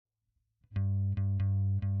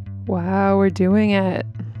Wow, we're doing it.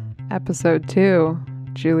 Episode 2,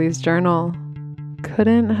 Julie's Journal.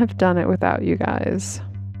 Couldn't have done it without you guys.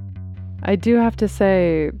 I do have to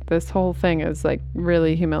say, this whole thing is like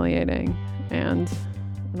really humiliating, and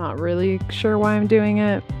I'm not really sure why I'm doing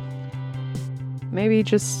it. Maybe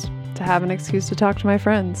just to have an excuse to talk to my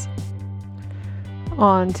friends.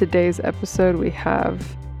 On today's episode, we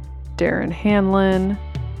have Darren Hanlon,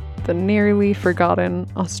 the nearly forgotten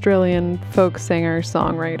Australian folk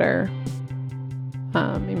singer-songwriter.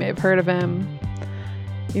 You may have heard of him.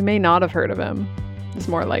 You may not have heard of him. It's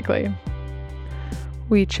more likely.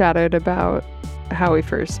 We chatted about how we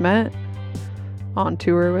first met on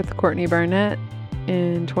tour with Courtney Barnett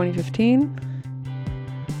in 2015.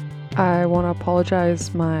 I want to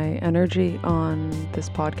apologize. My energy on this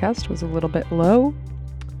podcast was a little bit low.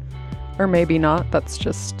 Or maybe not. That's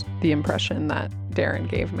just the impression that Darren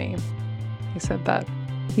gave me. He said that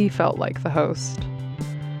he felt like the host.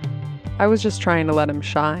 I was just trying to let him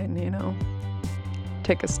shine,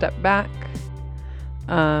 take a step back.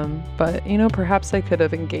 But, perhaps I could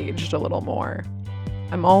have engaged a little more.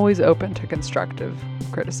 I'm always open to constructive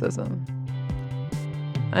criticism.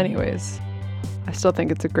 Anyways, I still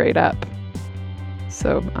think it's a great ep.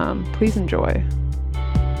 So, please enjoy.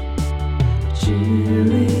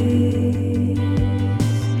 Julie's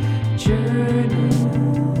Journal.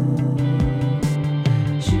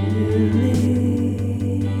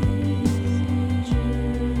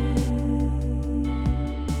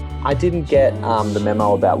 I didn't get the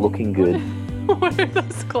memo about looking good. What are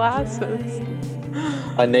those glasses?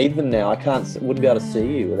 I need them now. Wouldn't be able to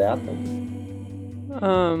see you without them.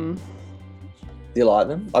 Do you like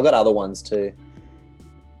them? I got other ones too.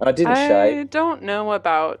 And I didn't shave. I don't know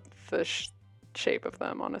about the shape of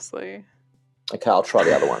them, honestly. Okay, I'll try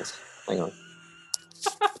the other ones. Hang on.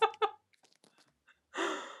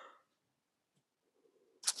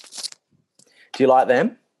 Do you like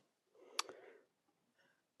them?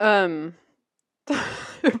 They're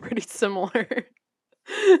pretty similar.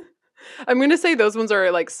 I'm gonna say those ones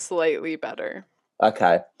are like slightly better.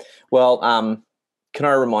 Okay. Well, can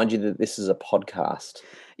I remind you that this is a podcast?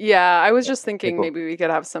 Yeah, I was just thinking maybe we could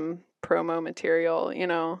have some promo material,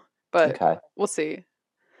 but okay. We'll see.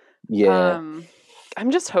 Yeah.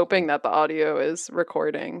 I'm just hoping that the audio is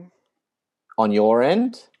recording. On your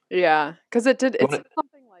end? Yeah, because it said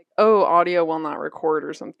something like, audio will not record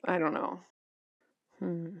or something. I don't know.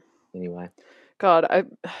 Anyway. God,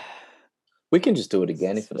 we can just do it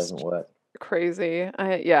again if it doesn't work. Crazy.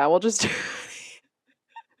 We'll just do it.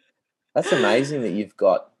 That's amazing that you've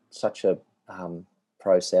got such a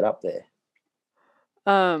pro setup there.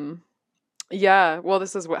 Yeah, well,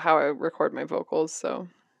 this is how I record my vocals, so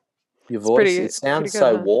your voice it sounds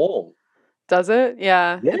so warm. Does it?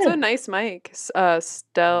 Yeah. It's a nice mic. I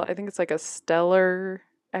think it's like a Stellar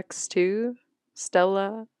X2.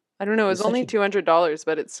 Stella. I don't know. It was only $200,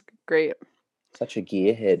 but it's great. Such a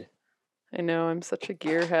gearhead. I know. I'm such a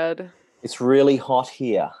gearhead. It's really hot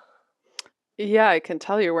here. Yeah, I can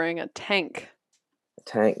tell you're wearing a tank.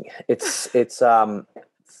 It's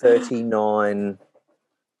 39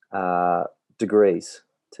 degrees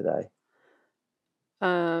today.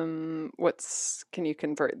 Can you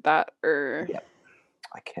convert that or? Yeah,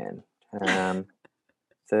 I can.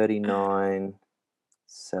 39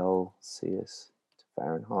 Celsius to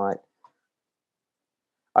Fahrenheit.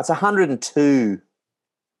 It's 102.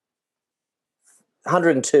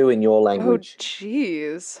 102 in your language. Oh,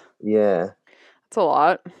 jeez. Yeah. That's a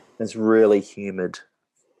lot. It's really humid.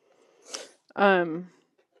 But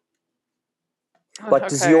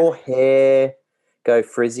does your hair go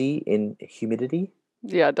frizzy in humidity?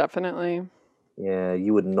 Yeah, definitely. Yeah,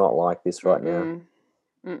 you would not like this right now.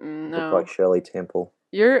 No. Look like Shirley Temple.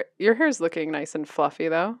 Your hair's looking nice and fluffy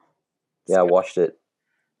though. Yeah, I washed it.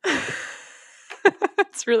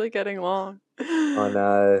 It's really getting long. I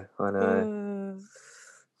know.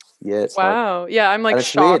 Yeah, it's wow. Yeah, I'm like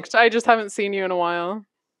shocked. Weird. I just haven't seen you in a while.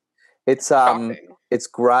 It's shocking. It's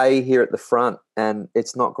grey here at the front and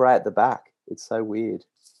it's not grey at the back. It's so weird.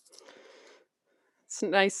 It's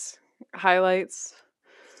nice highlights.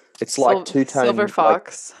 It's like two-tone silver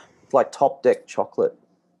fox. It's like Top Deck chocolate.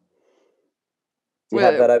 Do you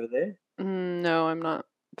have that over there? No, I'm not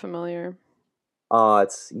familiar. Oh,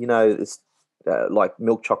 it's like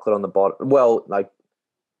milk chocolate on the bottom. Well, like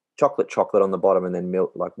chocolate on the bottom, and then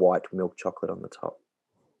milk, like white milk chocolate on the top.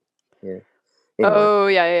 Yeah. Anyway. Oh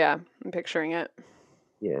yeah. I'm picturing it.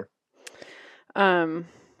 Yeah.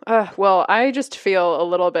 Well, I just feel a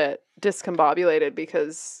little bit discombobulated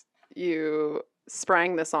because you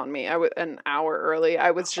sprang this on me. An hour early.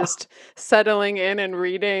 I was just settling in and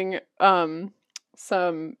reading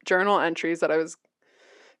some journal entries that I was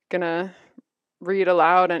gonna read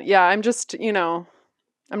aloud. And yeah, I'm just, I'm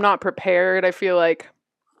not prepared. I feel like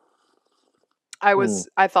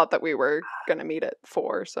I thought that we were gonna meet at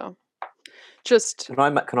 4, so just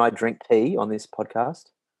Can I drink tea on this podcast?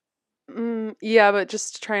 yeah, but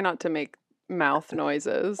just try not to make mouth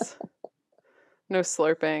noises. No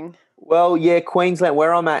slurping. Well, yeah, Queensland.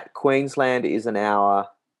 Where I'm at, Queensland is an hour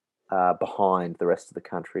behind the rest of the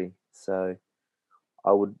country. So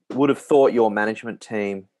I would have thought your management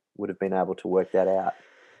team would have been able to work that out.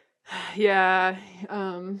 Yeah.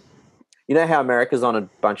 You know how America's on a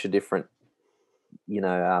bunch of different,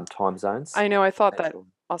 time zones? I know. I thought that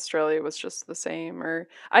Australia was just the same, or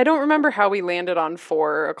I don't remember how we landed on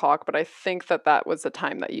 4 o'clock, but I think that was the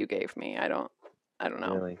time that you gave me. I don't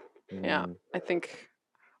know. Really? Yeah, I think,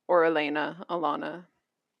 or Alana,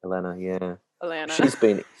 yeah. Alana. She's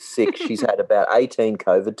been sick. She's had about 18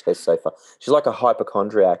 COVID tests so far. She's like a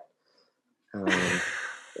hypochondriac.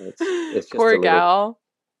 It's just Poor gal.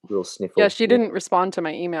 Real sniffle. Yeah, she didn't respond to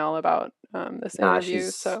my email about this interview,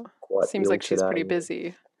 so seems like she's pretty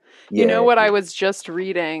busy. Yeah. You know what I was just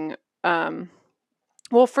reading?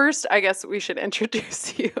 Well, first, I guess we should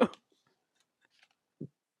introduce you.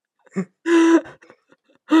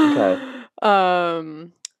 Okay.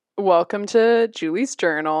 Welcome to Julie's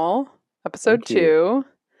Journal, episode 2.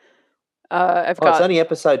 It's only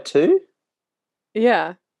episode 2?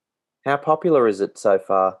 Yeah. How popular is it so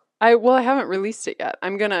far? I haven't released it yet.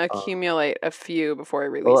 I'm gonna accumulate a few before I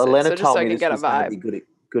release it, Elena so just told so I me can get a this was gonna vibe. be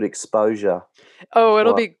good exposure. Oh,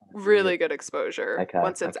 it'll be really good exposure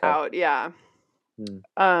once it's out. Yeah.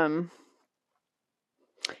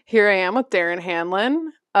 Here I am with Darren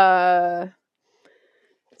Hanlon,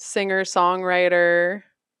 singer songwriter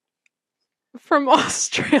from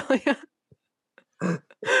Australia.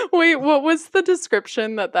 Wait, what was the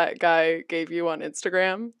description that guy gave you on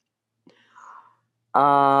Instagram?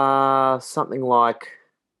 Something like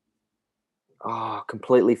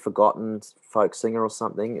completely forgotten folk singer or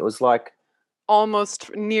something. It was like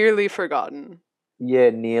almost nearly forgotten.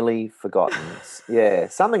 Yeah, nearly forgotten. Yeah,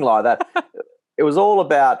 something like that. It was all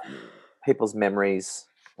about people's memories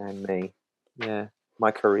and me. Yeah,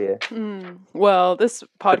 my career. Well, this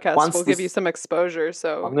podcast will give you some exposure,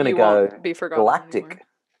 so I'm gonna go won't be forgotten galactic. anymore.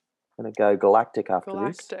 I'm gonna go galactic after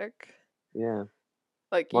this. Yeah.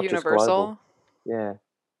 Like not universal? Yeah.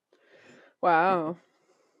 Wow.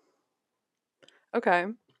 Okay.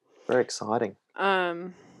 Very exciting.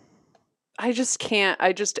 I just can't.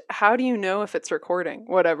 How do you know if it's recording?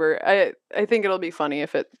 Whatever. I think it'll be funny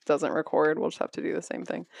if it doesn't record. We'll just have to do the same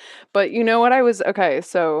thing. But you know what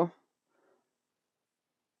so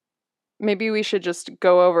maybe we should just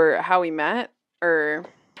go over how we met, or...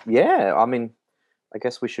 Yeah, I mean, I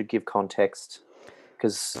guess we should give context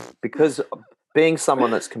because being someone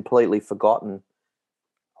that's completely forgotten,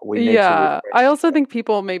 we need to... I also think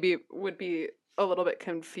people maybe would be a little bit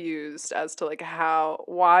confused as to like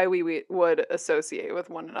why we would associate with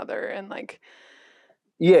one another, and like...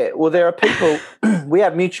 Yeah, well, there are people, we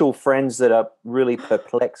have mutual friends that are really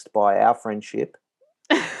perplexed by our friendship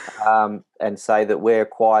and say that we're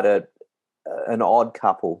quite an odd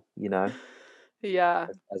couple, Yeah.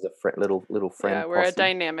 As a little friend. Yeah, we're a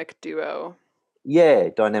dynamic duo. Yeah,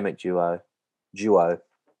 dynamic duo. Well,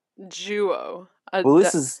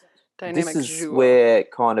 this is where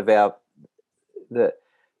kind of the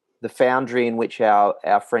foundry in which our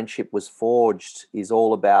friendship was forged is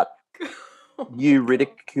all about you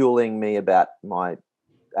ridiculing me about my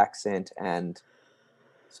accent and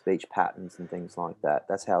speech patterns and things like that.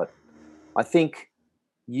 That's how I think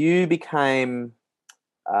you became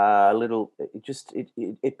a little.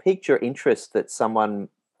 It piqued your interest that someone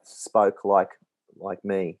spoke like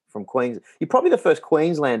me from Queens. You're probably the first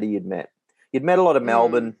Queenslander you'd met. You'd met a lot of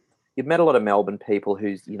Melbourne. You've met a lot of Melbourne people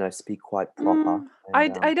who speak quite proper. I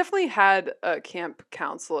definitely had a camp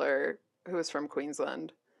counselor who was from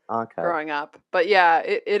Queensland. Okay. Growing up, but yeah,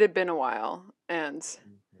 it had been a while, and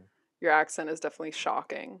your accent is definitely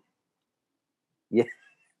shocking. Yeah.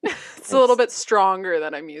 It's a little bit stronger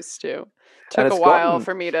than I'm used to. Took a while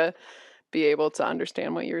for me to be able to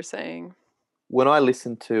understand what you were saying. When I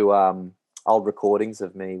listened to old recordings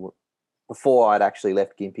of me before I'd actually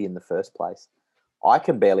left Gympie in the first place, I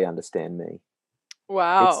can barely understand me.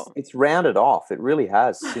 Wow. It's rounded off. It really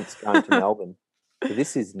has since going to Melbourne. So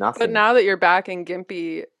this is nothing. But now that you're back in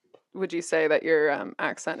Gympie, would you say that your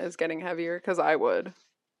accent is getting heavier? Because I would.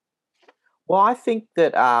 Well, I think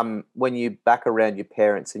that when you back around your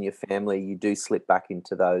parents and your family, you do slip back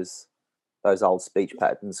into those old speech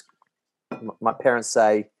patterns. My parents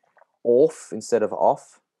say "off" instead of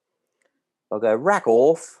 "off." I'll go "rack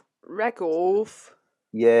off." Rack off.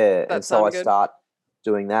 Yeah, and so I good. start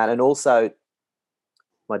doing that. And also,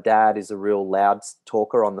 my dad is a real loud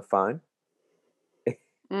talker on the phone.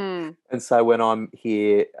 Mm. And so when I'm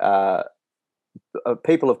here,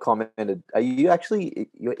 people have commented, "Are you actually?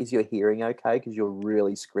 Is your hearing okay? Because you're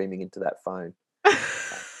really screaming into that phone."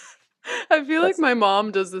 I feel like That's my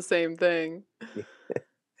mom does the same thing. yeah.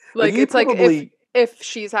 Well, Like you it's like probably if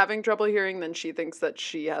she's having trouble hearing, then she thinks that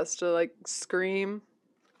she has to like scream.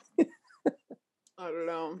 I don't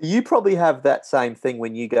know. you probably have that same thing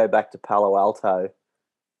when you go back to Palo Alto.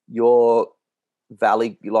 Your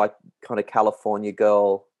valley, like kind of California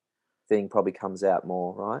girl thing, probably comes out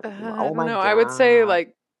more, right? You're like, I oh don't my know. I would say god,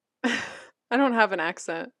 like I don't have an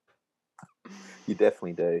accent. you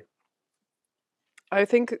definitely do. I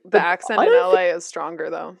think the But accent in LA is stronger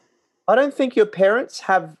though. I don't think your parents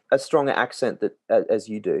have a stronger accent that as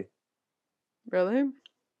you do. Really?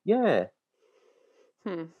 Yeah,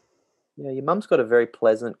 Hmm. yeah. Your mum's got a very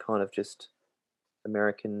pleasant kind of just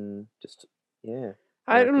American, just yeah,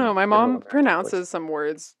 I don't know. My general mom American voice. pronounces some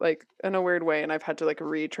words like in a weird way, and I've had to like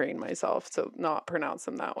retrain myself to not pronounce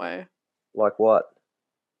them that way. Like what?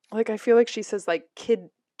 Like I feel like she says like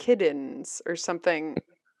kittens or something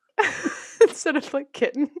instead of like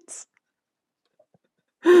kittens.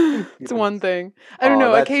 It's one Kittens. thing. I don't Oh,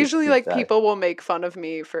 know. that's just Occasionally cute like though. people will make fun of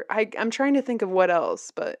me for I'm trying to think of what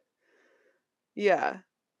else, but yeah.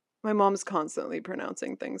 My mom's constantly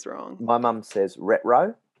pronouncing things wrong. My mum says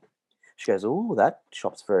retro. She goes, "Oh, that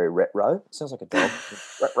shop's very retro. Sounds like a dog.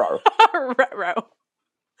 Retro." Retro.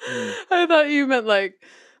 Mm. I thought you meant like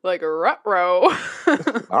retro.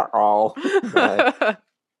 Uh-oh.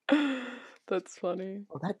 No. That's funny.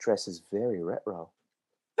 Oh, that dress is very retro.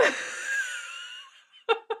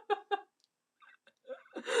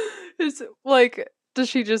 Is like does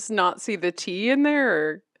she just not see the T in there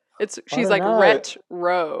or I she's don't like know.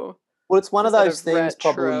 retro Well, it's one of instead those of things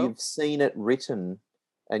probably retro. you've seen it written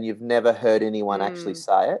and you've never heard anyone actually Mm.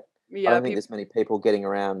 say it. I Yeah, don't think there's many people getting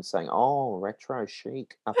around saying, "Oh, retro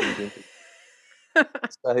chic, uppity dimpy."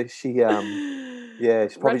 So yeah,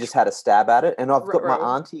 she probably just retro had a stab at it. And I've got my retro.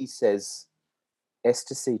 auntie says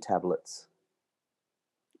ecstasy tablets.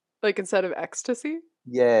 Like instead of ecstasy?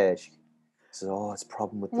 Yeah, she says, "Oh, it's a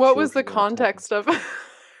problem with the What was the children when I take them." context of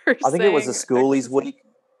her I think it was a saying Schoolies ecstasy?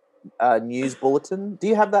 Week news bulletin. Do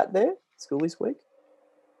you have that there? Schoolies Week.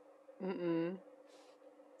 Mm-mm.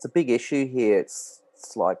 It's a big issue here. It's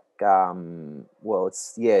like well,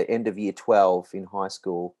 it's yeah, end of year 12 in high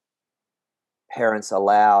school. Parents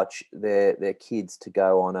allow their kids to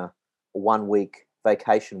go on a 1 week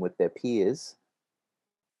vacation with their peers,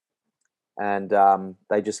 and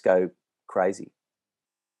they just go crazy.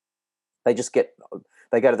 They just get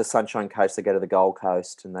they go to the Sunshine Coast, they go to the Gold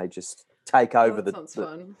Coast, and they just take Oh, over that sounds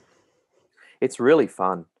fun. it's really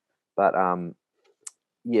fun, but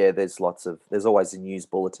yeah, there's always a news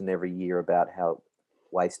bulletin every year about how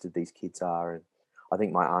wasted these kids are, and I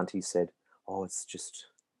think my auntie said, "Oh, it's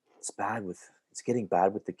getting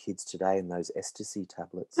bad with the kids today and those ecstasy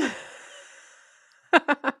tablets."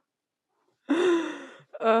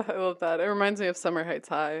 I love that. It reminds me of Summer Heights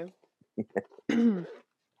High.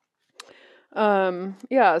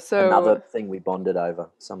 Yeah, Another so thing we bonded over,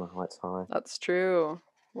 Summer Heights High. that's true.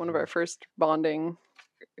 One of Mm. our first bonding Mm.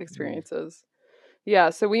 experiences. Yeah,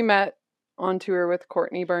 so we met on tour with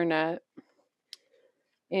Courtney Barnett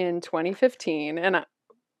in 2015. And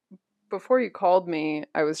before you called me,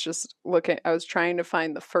 I was just I was trying to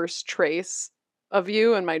find the first trace of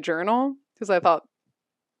you in my journal because I thought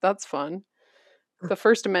that's fun. The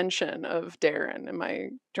first mention of Darren in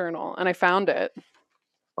my journal, and I found it.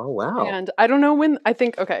 Oh wow! And I don't know when, I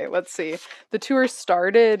think, okay, let's see. The tour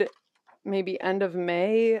started maybe end of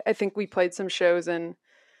May. I think we played some shows in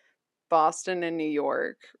Boston and New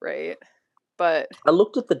York, right? But I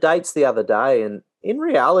looked at the dates the other day, and in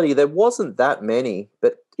reality, there wasn't that many.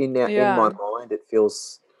 But in my yeah, mind, it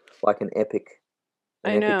feels like an I epic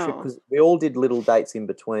trip know. because we all did little dates in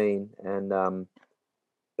between, and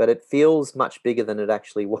but it feels much bigger than it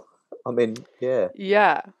actually was. I mean, yeah,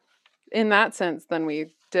 Yeah. In that sense, then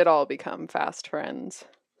we did all become fast friends.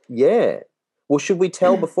 yeah. Well, should we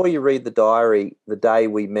tell before you read the diary? The day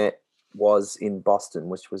we met was in Boston,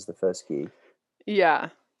 which was the first gig, Yeah.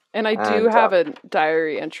 And I do and have a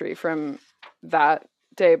diary entry from that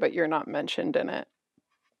day, but you're not mentioned in it.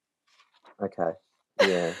 okay,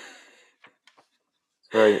 yeah, it's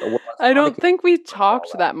very. Well, I was I trying to don't keep think we my profile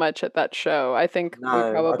talked up. that much at that show. I think we No,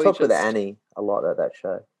 I probably talked with just. Annie a lot at that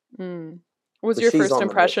show, What was but your she's first on the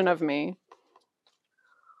list. impression of me?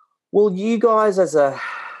 Well, you guys as a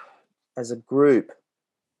group,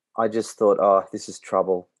 I just thought, oh, this is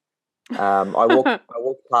trouble. I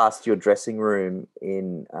walked past your dressing room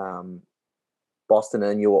in Boston,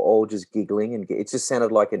 and you were all just giggling, and it just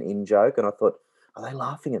sounded like an in joke. And I thought, are they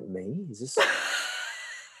laughing at me? Is this?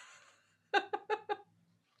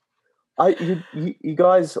 You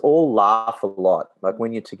guys all laugh a lot. Like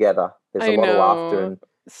when you're together, there's a I lot of laughter, know.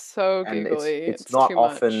 So and giggly. it's It's not too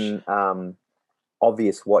much. often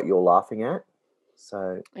obvious what you're laughing at.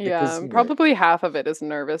 So Yeah, because probably half of it is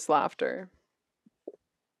nervous laughter.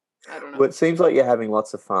 I don't know. well, it seems like you're having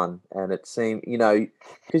lots of fun, and it seems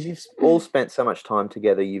because you've all spent so much time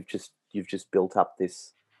together. You've just built up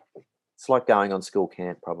this. It's like going on school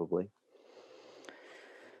camp, probably.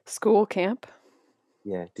 School camp?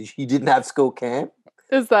 Yeah. You didn't have school camp?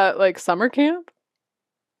 Is that like summer camp?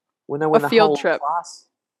 When the field whole trip. class.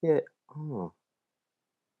 Yeah. Oh.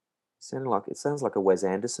 It sounds like a Wes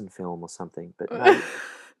Anderson film or something. But no.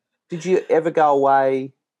 Did you ever go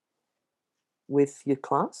away with your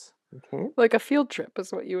class in camp? Like a field trip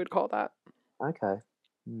is what you would call that. Okay.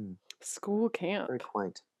 School camp. Very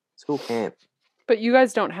quaint. School camp. But you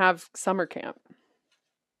guys don't have summer camp,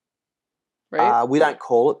 right? We don't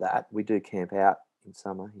call it that. We do camp out in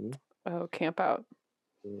summer here. Oh, camp out.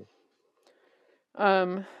 Yeah.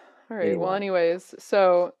 All right. Anyway. Well, anyways,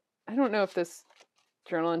 so I don't know if this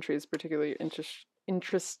journal entry is particularly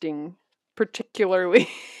interesting. Particularly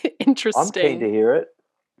interesting. I'm keen to hear it.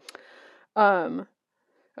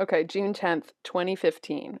 Okay, June 10th,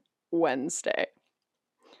 2015, Wednesday.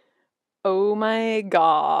 Oh my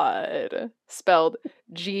God. Spelled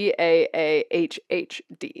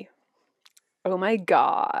Gaahhd. Oh my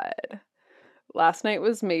God. Last night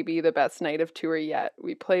was maybe the best night of tour yet.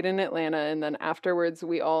 We played in Atlanta, and then afterwards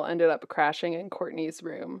we all ended up crashing in Courtney's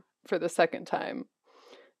room for the second time.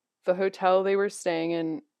 The hotel they were staying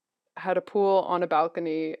in had a pool on a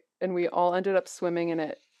balcony, and we all ended up swimming in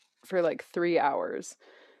it for like 3 hours.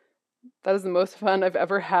 That is the most fun I've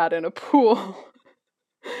ever had in a pool.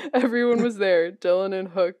 Everyone was there. Dylan and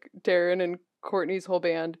Hook, Darren and Courtney's whole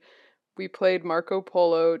band. We played Marco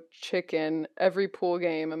Polo, chicken, every pool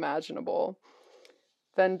game imaginable.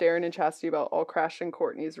 Then Darren and Chastity Belt all crashed in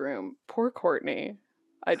Courtney's room. Poor Courtney.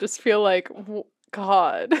 I just feel like,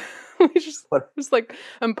 God. We just like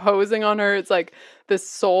imposing on her. It's like this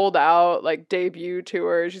sold out like debut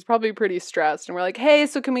tour. She's probably pretty stressed. And we're like, hey,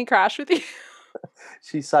 so can we crash with you?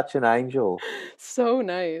 She's such an angel. So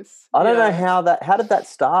nice. I don't know how did that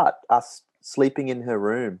start? Us sleeping in her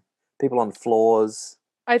room, people on floors.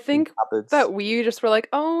 I think that we just were like,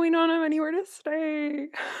 oh, we don't have anywhere to stay.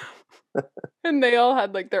 And they all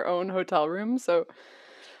had like their own hotel room. So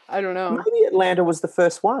I don't know. Maybe Atlanta was the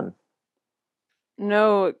first one.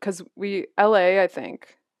 No, because LA, I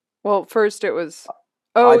think. Well, first it was,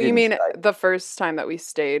 oh, you mean the first time that we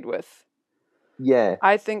stayed with? Yeah.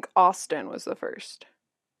 I think Austin was the first.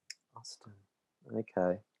 Austin.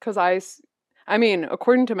 Okay. Because I mean,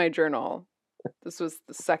 according to my journal, this was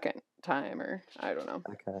the second time, or I don't know.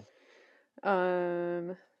 Okay.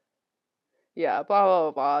 Yeah, blah, blah,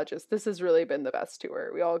 blah, blah. Just, this has really been the best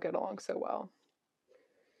tour. We all get along so well.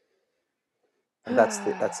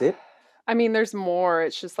 That's it? I mean, there's more.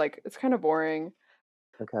 It's just like, it's kind of boring.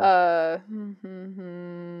 Okay. I'm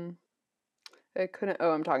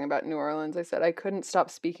talking about New Orleans. I said I couldn't stop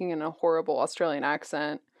speaking in a horrible Australian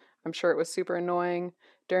accent. I'm sure it was super annoying.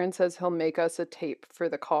 Darren says he'll make us a tape for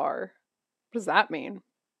the car. What does that mean?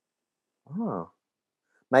 Oh.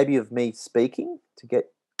 Maybe of me speaking to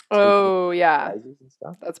get... Oh, yeah.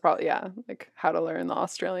 That's probably, yeah, like how to learn the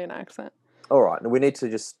Australian accent. All right. We need to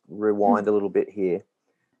just rewind a little bit here.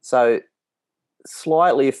 So,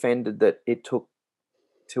 slightly offended that it took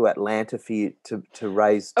to Atlanta for you to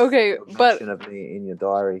raise mention of me in your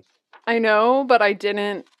diary. I know, but I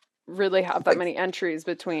didn't really have that many entries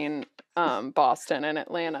between Boston and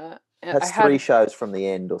Atlanta. That's 3 shows from the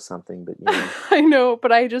end or something, but yeah. I know,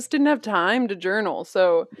 but I just didn't have time to journal.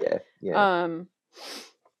 So yeah.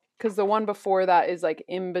 Because the one before that is like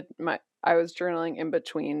I was journaling in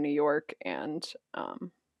between New York and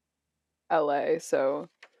LA. So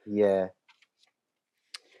yeah.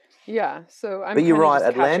 So I'm. But you're right.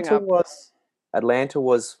 Atlanta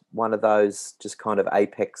was one of those just kind of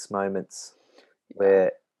apex moments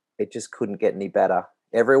where it just couldn't get any better.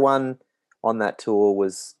 Everyone on that tour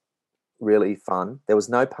was really fun. There was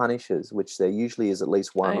no punishers, which there usually is at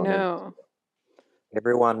least one. I know.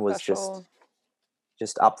 Everyone was just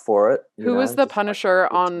up for it. Who was the punisher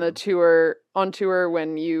on the tour? On tour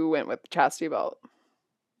when you went with Chastity Belt?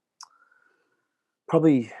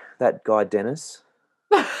 Probably that guy Dennis.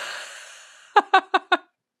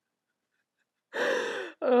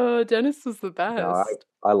 Dennis was the best. No,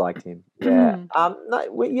 I liked him. Yeah.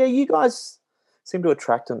 You guys seemed to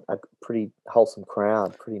attract a pretty wholesome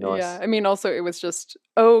crowd. Pretty Yeah, nice. I mean, also it was just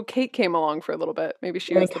Kate came along for a little bit. Maybe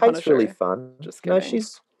she Yeah, was and the Kate's really Punisher. fun. Just No, kidding.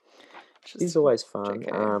 she's Just always fun.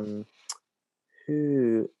 JK.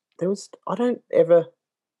 Who there was? I don't ever.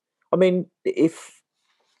 I mean, if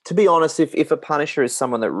to be honest, if a Punisher is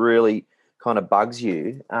someone that really kind of bugs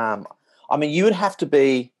you, I mean, you would have to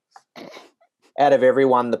be out of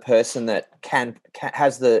everyone the person that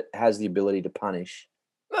has the ability to punish.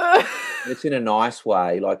 It's in a nice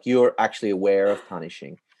way, like you're actually aware of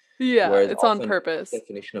punishing. Yeah, Whereas it's on often purpose. the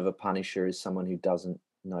definition of a punisher is someone who doesn't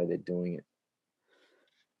know they're doing it.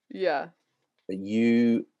 Yeah. But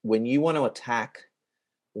when you want to attack,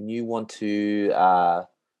 when you want to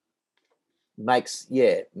make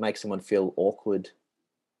someone feel awkward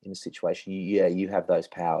in a situation, you have those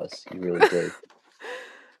powers. You really do.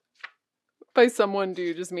 By someone, do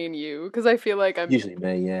you just mean you? Because I feel like I'm Usually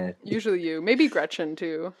me, yeah. usually you. Maybe Gretchen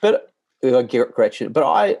too. But I get Gretchen, but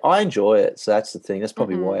I enjoy it. So that's the thing. That's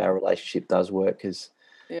probably why Mhm. our relationship does work. Because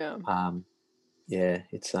Yeah. yeah,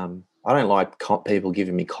 it's I don't like people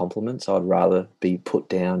giving me compliments. I'd rather be put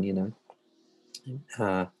down, you know.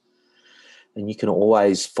 And you can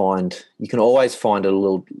always find a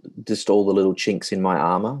little, just all the little chinks in my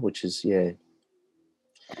armor, which is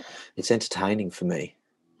it's entertaining for me.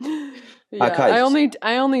 Yeah, Okay.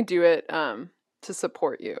 I only do it to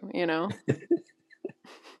support you, you know?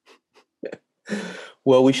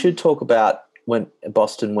 Well, we should talk about when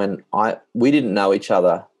we didn't know each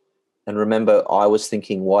other, and remember I was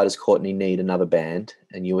thinking, why does Courtney need another band?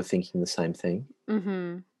 And you were thinking the same thing.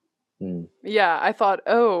 Mhm. Mm. Yeah, I thought,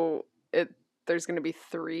 there's going to be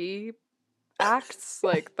 3 acts,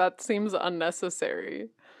 like that seems unnecessary.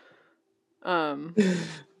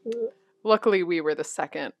 Luckily we were the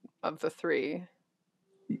second of the 3.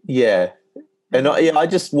 Yeah. And Mhm. I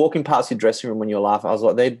just walking past your dressing room when you're laughing, I was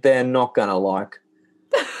like, they're not gonna like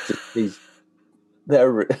these.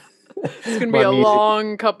 They're It's going to be my a music.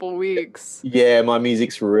 long couple weeks. Yeah, my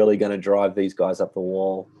music's really going to drive these guys up the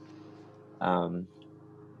wall.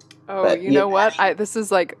 Oh, But you know what? This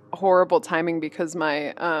is like horrible timing because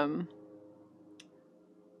my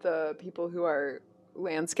the people who are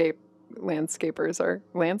landscapers are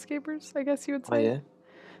landscapers, I guess you would oh say. yeah.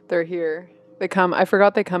 They're here. They come. I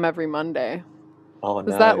forgot they come every Monday. Oh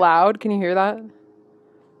Is that no, loud? Can you hear that?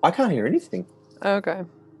 I can't hear anything. Okay.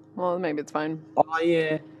 Well, maybe it's fine. Oh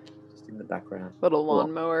yeah, just in the background. Little Well,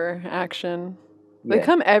 lawnmower action. They yeah.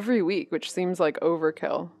 come every week, which seems like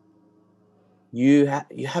overkill. You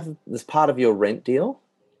have this part of your rent deal.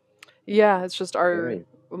 Yeah, it's just our Very.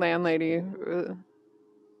 landlady.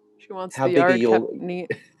 She wants How the big are yard your kept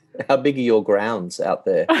neat. How big are your grounds out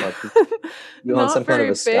there? Like you on Not some kind of very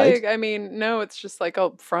estate? big. I mean, no, it's just like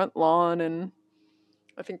a front lawn, and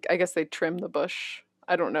I guess they trim the bush.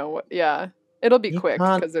 I don't know what. Yeah, it'll be You quick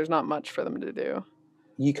can't because there's not much for them to do.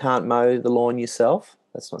 you can't mow the lawn yourself.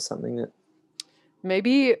 That's not something that.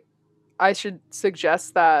 Maybe I should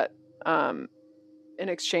suggest that um, in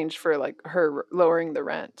exchange for like her lowering the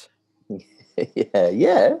rent.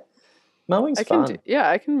 Yeah. Mowing's fun.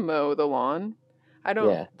 I can mow the lawn. I don't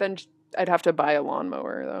Yeah. then I'd have to buy a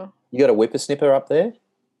lawnmower though. You got a whippersnipper up there?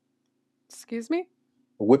 Excuse me?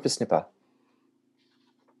 A whippersnipper.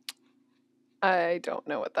 I don't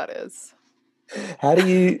know what that is. How do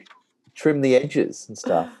you trim the edges and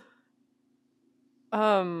stuff?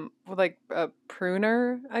 Like a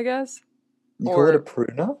pruner, I guess? You call it a Or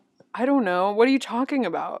pruner? I don't know. What are you talking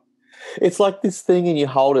about? It's like this thing and you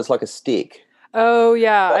hold it, it's like a stick. Oh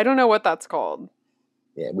yeah, I don't know what that's called.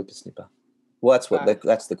 Yeah, whippersnipper. Well, Okay.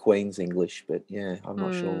 that's the Queen's English, but yeah, I'm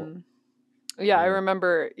not sure. Hmm. Yeah, I Yeah.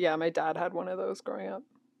 remember. Yeah, my dad had one of those growing up.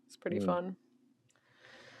 It's pretty Mm. fun.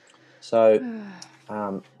 So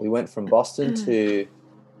we went from Boston to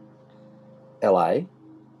LA,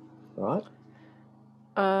 right?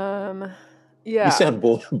 Yeah. You sound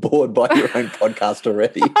bored by your own podcast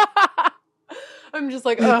already. I'm just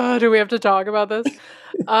like, do we have to talk about this?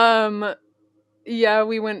 Yeah,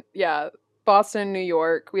 we went, Boston, New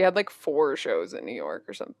York. We had like 4 shows in New York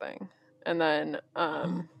or something. And then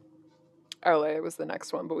LA was the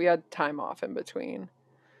next one, but we had time off in between.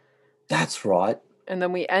 That's right. And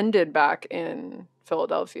then we ended back in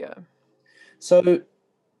Philadelphia. So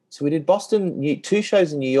we did Boston, 2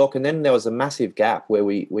 shows in New York, and then there was a massive gap where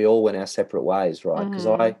we all went our separate ways, right?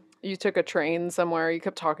 Because You took a train somewhere. You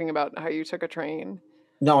kept talking about how you took a train.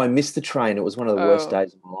 No, I missed the train. It was one of the worst Oh.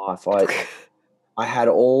 days of my life. I had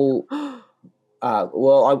all.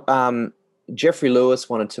 Jeffrey Lewis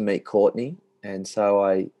wanted to meet Courtney, and so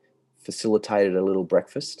I facilitated a little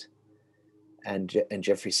breakfast. And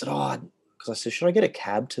Jeffrey said, "Oh," because I said, "Should I get a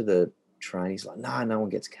cab to the train?" He's like, "No, no one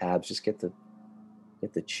gets cabs. Just get the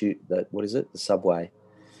at the what is it? The subway.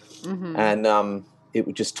 Mm-hmm. And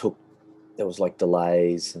it just took. There was like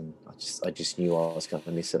delays, and I just knew I was going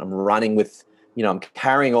to miss it. I'm running with, I'm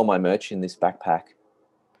carrying all my merch in this backpack,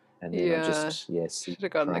 and then I just see should have the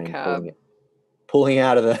gotten a train cab. pulling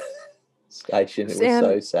out of the station. It was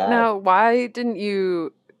so sad. Now, why didn't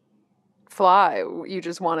you fly? You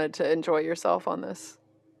just wanted to enjoy yourself on this.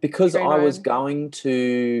 Because train I was ride? going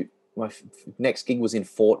to my next gig was in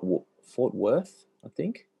Fort Worth, I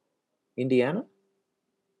think, Indiana.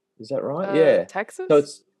 Is that right? Yeah. Texas? So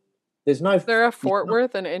there's no. Is there a Fort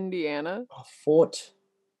Worth in Indiana? Fort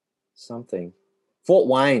something. Fort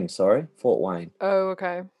Wayne, sorry. Fort Wayne. Oh,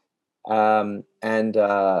 okay. And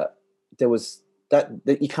there was that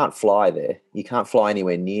you can't fly there. You can't fly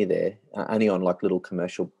anywhere near there. Only on like little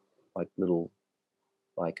commercial, like little,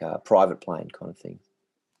 like private plane kind of thing.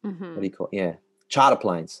 Mm-hmm. What do you call it? Yeah, charter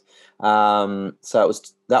planes. So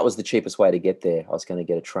that was the cheapest way to get there. I was going to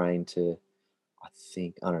get a train to, I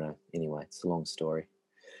don't know. Anyway, it's a long story.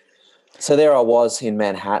 So there I was in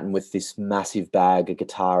Manhattan with this massive bag, a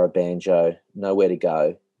guitar, a banjo, nowhere to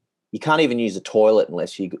go. You can't even use a toilet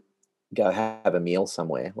unless you go have a meal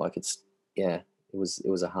somewhere. Like it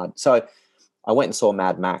was a hard. So I went and saw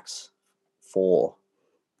Mad Max 4,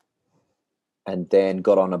 and then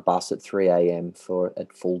got on a bus at 3 a.m. for a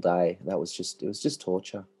full day. It was just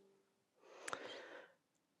torture.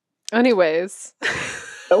 Anyways.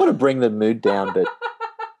 I want to bring the mood down, but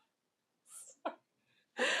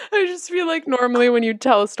I just feel like normally when you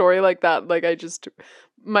tell a story like that, like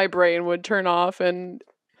my brain would turn off and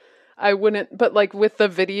I wouldn't, but like with the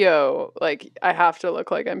video, like I have to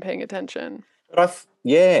look like I'm paying attention. But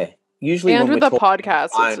usually and when with we're the talking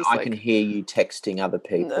podcast, on the phone, it's just I like can hear you texting other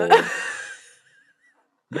people.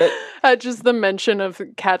 But at just the mention of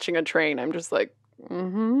catching a train, I'm just like,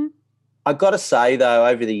 I got to say though,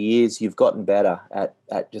 over the years, you've gotten better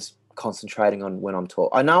at just concentrating on when I'm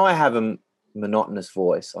talking. I know I have a monotonous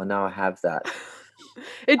voice. I know I have that.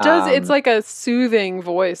 It does. It's like a soothing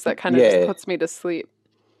voice that kind of just puts me to sleep.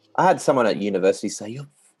 I had someone at university say, "You're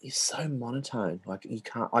so monotone. Like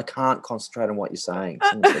I can't concentrate on what you're saying."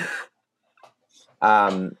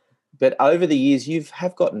 But over the years, you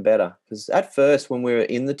have gotten better. Because at first, when we were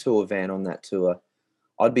in the tour van on that tour,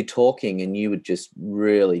 I'd be talking and you would just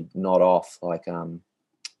really nod off, like in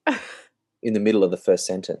the middle of the first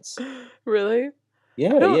sentence. Really?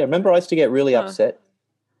 Yeah. Remember, I used to get really upset.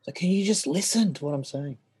 So can you just listen to what I'm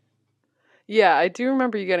saying? Yeah, I do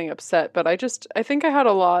remember you getting upset, but I think I had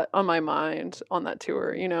a lot on my mind on that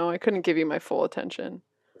tour. I couldn't give you my full attention.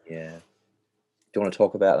 Yeah. Do you want to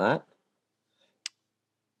talk about that?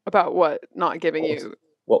 About what? Not giving you.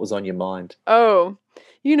 What was on your mind? Oh,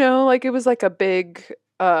 like it was like a big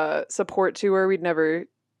support tour.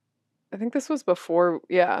 I think this was before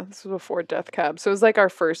Death Cab. So it was like our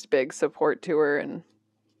first big support tour, and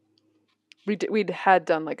we'd had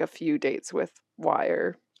done like a few dates with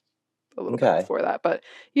Wire a little bit before that, but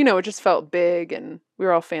it just felt big, and we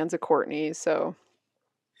were all fans of Courtney, so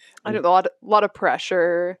I did a lot of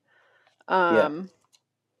pressure. Were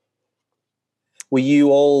you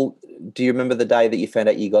all? Do you remember the day that you found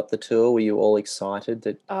out you got the tour? Were you all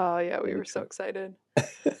excited? Oh yeah, we were so excited.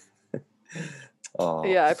 Oh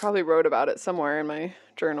yeah, I probably wrote about it somewhere in my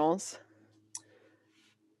journals.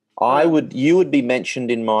 You would be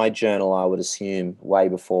mentioned in my journal, I would assume, way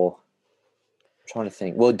before. I'm trying to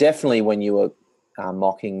think. Well, definitely when you were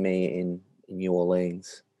mocking me in New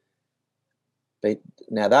Orleans. But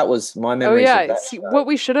now that was my memories. Oh yeah, of that see, show. what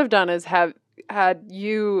we should have done is had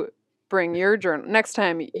you bring your journal. Next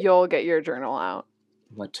time you'll get your journal out.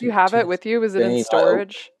 Do you have it with you? Was it in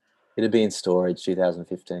storage? It'd be in storage,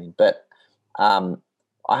 2015. But I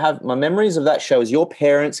have my memories of that show is your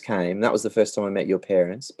parents came. That was the first time I met your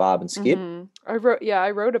parents, Barb and Skip. Mm-hmm. I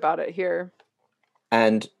wrote about it here.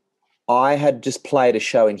 And I had just played a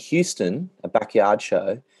show in Houston, a backyard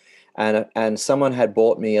show, and someone had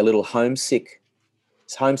bought me a little homesickness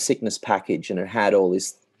package, and it had all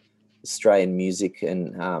this Australian music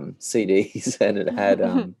and CDs, and it had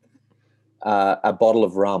a bottle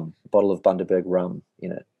of Bundaberg rum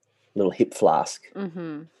in it, a little hip flask.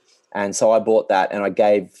 Mm-hmm. And so I bought that, and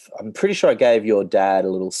I'm pretty sure I gave your dad a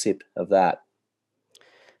little sip of that.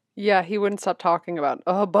 Yeah, he wouldn't stop talking about,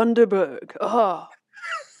 Bundaberg.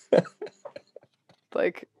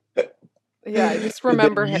 Like, yeah, I just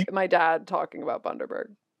remember my dad talking about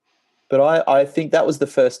Bundaberg. But I think that was the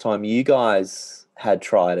first time you guys had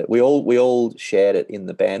tried it. We all shared it in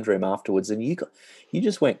the band room afterwards, and you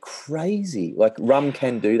just went crazy. Like rum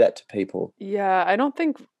can do that to people. Yeah, I don't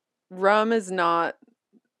think rum is not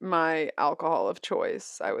my alcohol of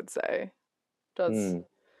choice, I would say.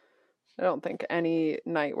 I don't think any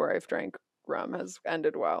night where I've drank rum has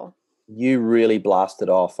ended well. You really blasted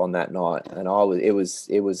off on that night, and it was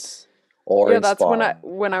Yeah, that's when I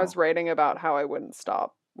awe-inspiring. was writing about how I wouldn't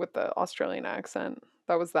stop with the Australian accent.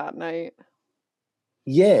 That was that night.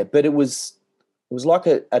 Yeah, but it was like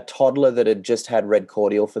a toddler that had just had red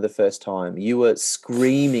cordial for the first time. You were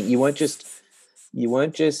screaming. You weren't just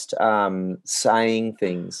saying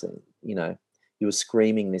things. You know, you were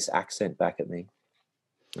screaming this accent back at me.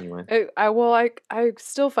 Anyway, I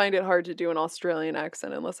still find it hard to do an Australian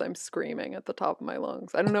accent unless I'm screaming at the top of my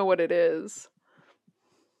lungs. I don't know what it is.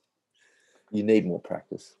 you need more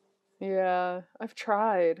practice. Yeah, I've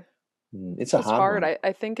tried. It's It's a just hard hard. one.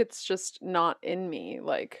 I think it's just not in me.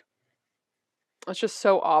 Like, it's just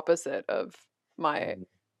so opposite of my Mm.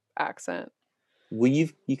 accent. Well,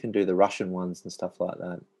 you can do the Russian ones and stuff like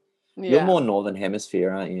that. You're Yeah. more Northern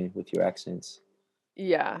Hemisphere, aren't you, with your accents?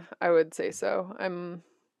 Yeah, I would say so.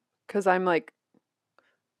 Because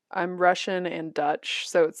I'm Russian and Dutch,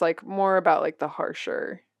 so it's like more about like the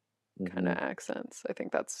harsher kind Hmm. of accents. I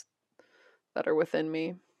think that's that are within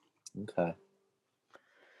me. Okay.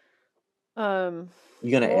 Um,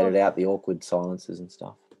 You're going to well, edit out the awkward silences and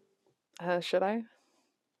stuff. should I?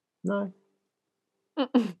 No.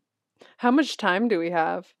 How much time do we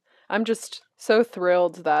have? I'm just so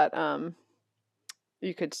thrilled that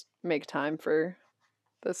you could make time for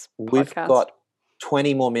this We've podcast. got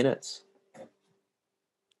 20 more minutes.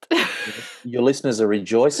 Your listeners are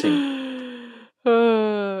rejoicing.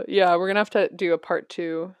 Yeah, we're gonna have to do a part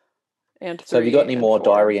 2 and So have you got 3 any and more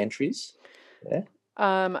 4. diary entries? Yeah.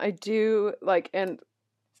 I do like, and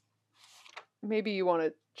maybe you want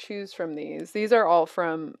to choose from these. These are all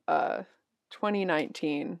from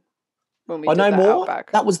 2019 when we I did know the more.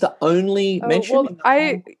 Outback. That was the only Oh, mention well, in the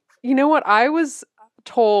whole. you know what? I was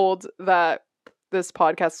told that this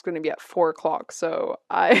podcast is going to be at 4 o'clock, so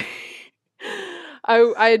I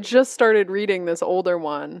had just started reading this older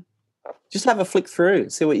one. Just have a flick through,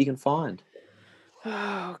 see what you can find.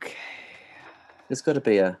 Okay. There's got to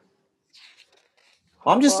be a.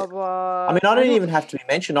 Blah, I'm just. blah, blah. I mean, I don't even have to be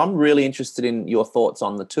mentioned. I'm really interested in your thoughts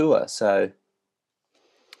on the tour. So,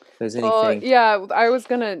 if there's anything. Yeah, I was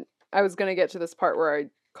gonna get to this part where I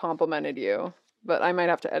complimented you, but I might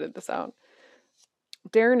have to edit this out.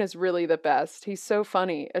 Darren is really the best. He's so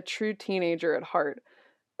funny, a true teenager at heart.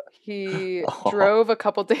 He drove a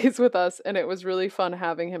couple days with us, and it was really fun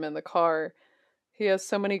having him in the car. He has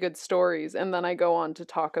so many good stories, and then I go on to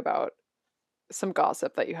talk about some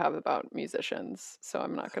gossip that you have about musicians. So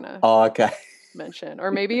I'm not gonna Oh, okay. mention, or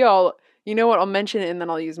maybe I'll. You know what? I'll mention it, and then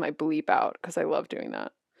I'll use my bleep out because I love doing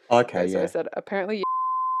that. Okay, Okay, so I yeah. said apparently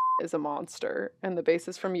is a monster, and the bass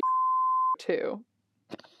is from too.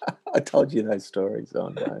 I told you those stories. Oh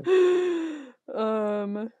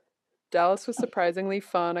no. Dallas was surprisingly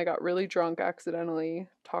fun. I got really drunk accidentally.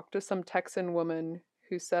 Talked to some Texan woman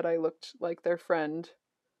who said I looked like their friend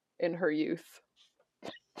in her youth.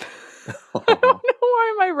 I don't know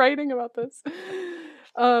why am I writing about this.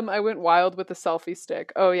 I went wild with the selfie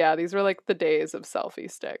stick. Oh yeah, these were like the days of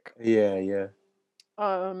selfie stick. Yeah, yeah.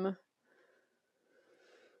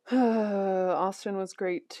 Austin was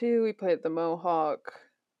great too. We played at the Mohawk,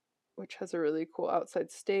 which has a really cool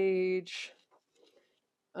outside stage.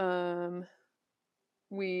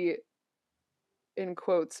 We, in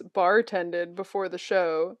quotes, bartended before the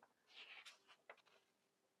show.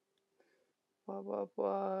 Blah blah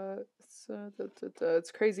blah.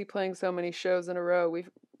 It's crazy playing so many shows in a row.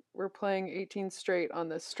 We're playing 18 straight on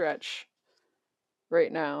this stretch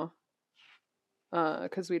right now.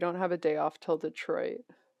 Because we don't have a day off till Detroit.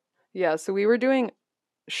 Yeah, so we were doing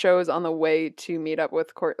shows on the way to meet up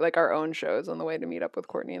with like our own shows on the way to meet up with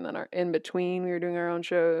Courtney, and then in between we were doing our own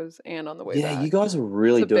shows, and on the way back. You guys are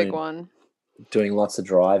really it's a big one. Doing lots of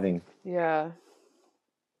driving. Yeah.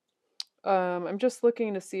 I'm just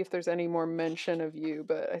looking to see if there's any more mention of you,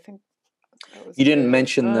 but I think that was You didn't it.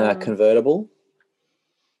 mention the convertible?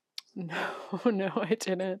 No, I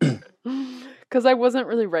didn't. Because I wasn't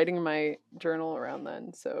really writing my journal around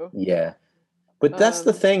then, so. Yeah. But that's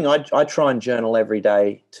the thing. I try and journal every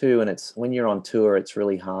day too, and it's when you're on tour, it's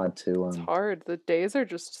really hard to. It's hard. The days are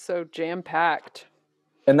just so jam packed.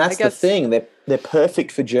 And that's the thing. They're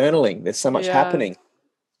perfect for journaling. There's so much happening.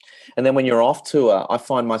 And then when you're off tour, I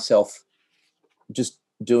find myself just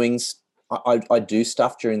doing. I do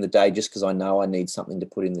stuff during the day just because I know I need something to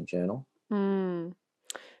put in the journal.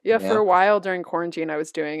 Yeah, for a while during quarantine, I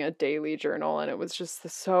was doing a daily journal, and it was just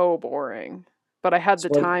so boring. But I had the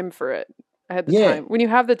time for it. I had the time. When you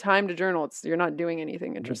have the time to journal, you're not doing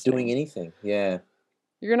anything interesting. Not doing anything, yeah.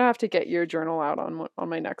 You're gonna have to get your journal out on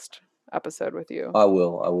my next episode with you. I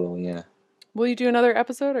will, yeah. Will you do another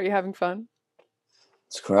episode? Are you having fun?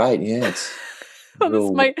 It's great. Yeah, it's this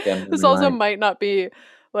real might walk down this memory also lane. might not be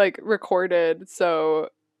like recorded, so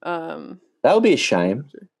That would be a shame.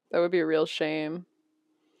 that would be a real shame.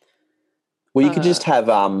 Well, you could just have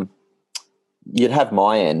you'd have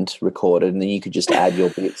my end recorded, and then you could just add your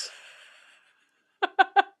bits.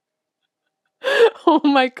 Oh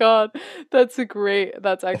my god, that's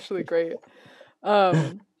actually great. Yeah,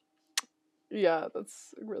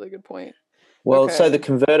 that's a really good point. Well, Okay. so the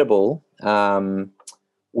convertible,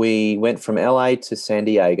 we went from LA to San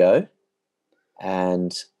Diego,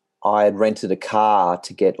 and I had rented a car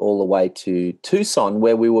to get all the way to Tucson,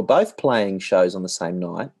 where we were both playing shows on the same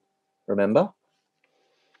night, remember?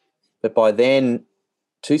 But by then,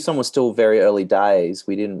 Tucson was still very early days.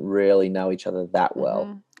 We didn't really know each other that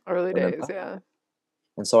well. Early remember? days, yeah.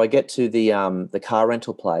 And so I get to the car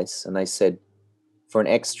rental place, and they said, for an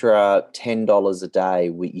extra $10 a day,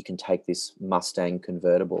 you can take this Mustang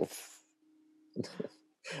convertible,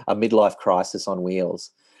 a midlife crisis on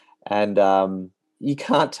wheels, and you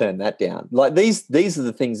can't turn that down. Like these are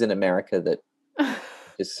the things in America that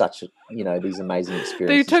is such a these amazing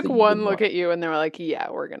experiences. They took one look at you and they were like,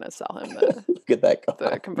 "Yeah, we're gonna sell him the look at that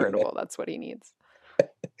guy, the convertible. That's what he needs."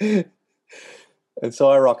 And so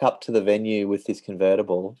I rock up to the venue with this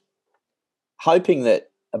convertible, hoping that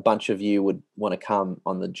a bunch of you would want to come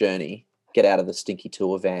on the journey, get out of the stinky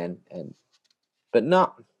tour van, but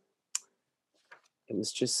no. It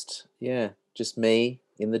was just me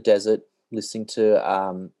in the desert listening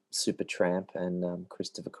to Supertramp and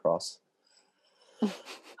Christopher Cross.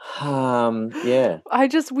 Yeah.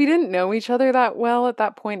 We didn't know each other that well at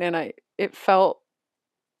that point, and it felt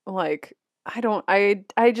like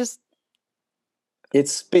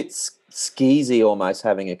it's a bit skeezy almost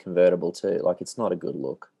having a convertible too. Like it's not a good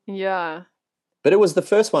look. Yeah. But it was the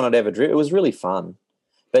first one I'd ever driven. It was really fun.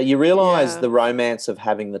 But you realize the romance of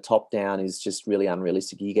having the top down is just really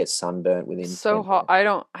unrealistic. You get sunburnt within so hot. I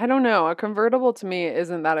don't know. A convertible to me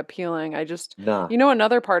isn't that appealing.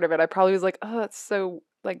 Another part of it, I probably was like, oh, it's so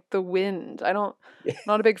like the wind. Not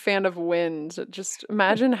a big fan of wind. Just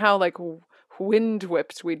imagine how like wind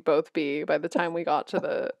whipped we'd both be by the time we got to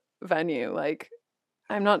the venue. Like,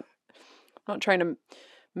 I'm not trying to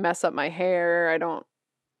mess up my hair. I don't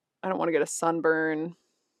want to get a sunburn.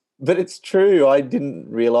 But it's true. I didn't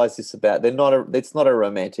realize this about. It's not a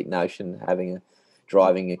romantic notion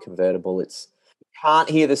driving a convertible. You can't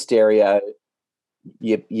hear the stereo.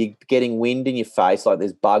 You're getting wind in your face, like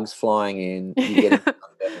there's bugs flying in. You're getting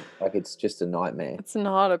like it's just a nightmare. It's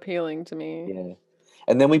not appealing to me. Yeah.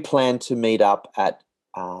 And then we planned to meet up at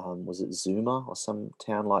was it Zuma or some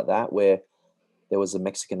town like that, where there was a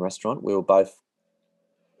Mexican restaurant. We were both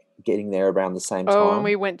getting there around the same time. Oh, and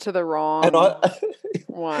we went to the wrong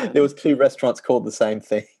one. There was 2 restaurants called the same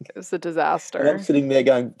thing. It was a disaster. And I'm sitting there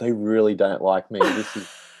going, they really don't like me. This is.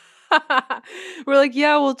 We're like,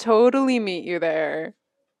 yeah, we'll totally meet you there.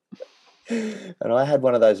 And I had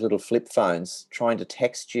one of those little flip phones. Trying to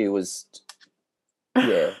text you was,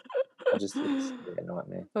 it's a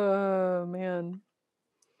nightmare. Oh man,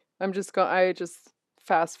 I just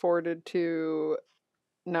fast forwarded to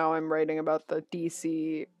now. I'm writing about the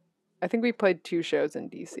DC. I think we played 2 shows in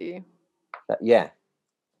DC. Yeah.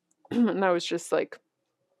 And I was just like,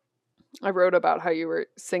 I wrote about how you were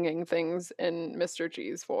singing things in Mr.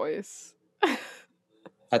 G's voice.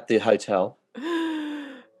 At the hotel.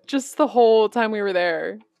 Just the whole time we were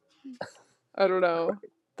there. I don't know.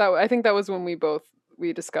 I think that was when we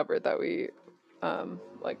discovered that we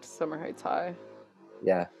liked Summer Heights High.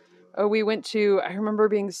 Yeah. Oh, I remember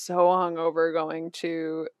being so hungover going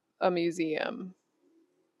to a museum.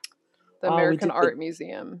 The American Art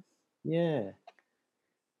Museum. Yeah.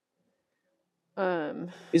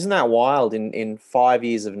 Isn't that wild? In 5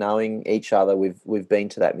 years of knowing each other, we've been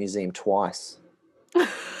to that museum twice. Oh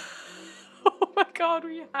my God,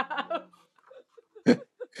 we have.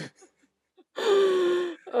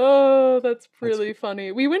 Oh, that's really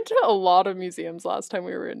funny. We went to a lot of museums last time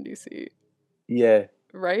we were in DC. Yeah.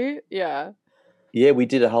 Right? Yeah. Yeah, we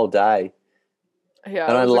did a whole day. Yeah.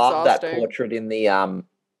 And I love that portrait in the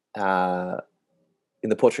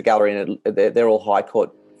portrait gallery, and they're all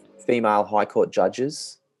female high court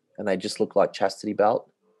judges, and they just look like Chastity Belt.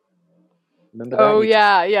 Remember that? Oh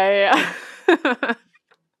yeah.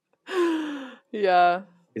 Yeah.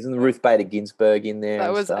 Isn't Ruth Bader Ginsburg in there?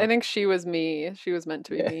 I think she was me. She was meant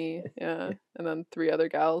to be me. Yeah. And then 3 other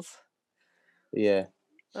gals. Yeah.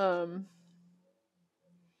 But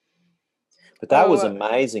that was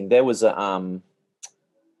amazing. There was that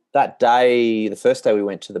day, the first day we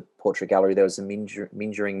went to the portrait gallery, there was a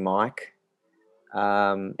Mindering Mike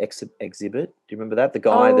Exhibit. Do you remember that? The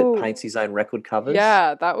guy that paints his own record covers.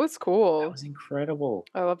 Yeah, that was cool. That was incredible.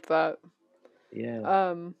 I loved that.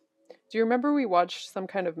 Yeah. Do you remember we watched some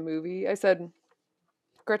kind of movie? I said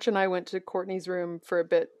Gretchen and I went to Courtney's room for a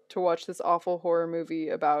bit to watch this awful horror movie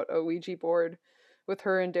about a Ouija board with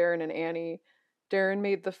her and Darren and Annie. Darren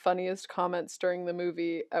made the funniest comments during the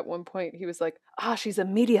movie. At one point, he was like, she's a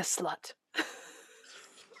media slut.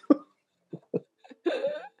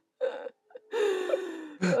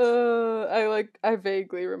 I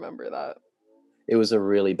vaguely remember that. It was a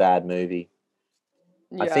really bad movie.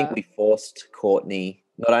 Yeah. I think we forced Courtney,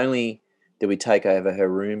 not only did we take over her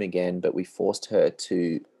room again, but we forced her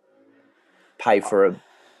to pay for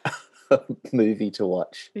a movie to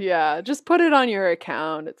watch. Yeah, just put it on your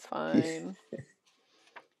account. It's fine.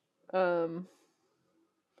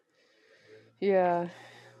 Yeah.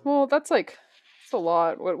 Well, that's it's a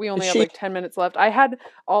lot. We only have 10 minutes left. I had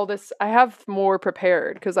all this. I have more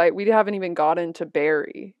prepared because we haven't even gotten to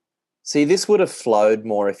Barry. See, this would have flowed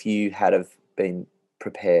more if you had have been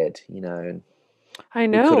prepared, And I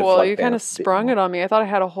know. Well, you kind of sprung it on me. I thought I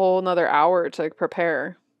had a whole another hour to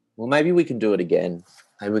prepare. Well, maybe we can do it again.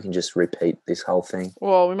 Maybe we can just repeat this whole thing.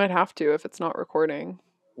 Well, we might have to if it's not recording.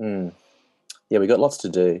 Yeah, we got lots to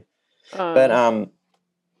do. But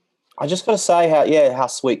I just got to say how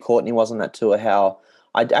sweet Courtney was on that tour. How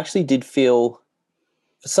I actually did feel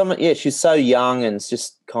for someone. Yeah, she's so young and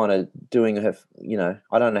just kind of doing her.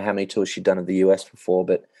 I don't know how many tours she'd done in the US before,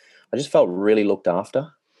 but I just felt really looked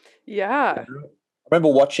after. Yeah. I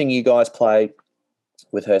remember watching you guys play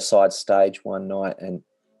with her side stage one night, and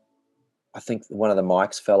I think one of the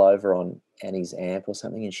mics fell over on Annie's amp or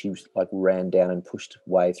something, and she ran down and pushed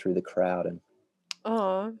way through the crowd and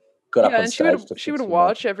got up on stage. She would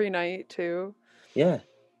watch every night too. Yeah.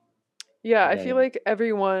 Yeah, I feel like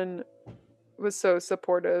everyone was so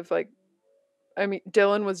supportive.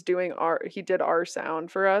 Dylan was doing he did our sound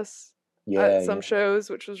for us at some shows,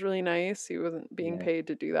 which was really nice. He wasn't being paid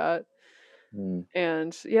to do that.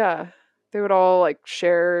 And they would all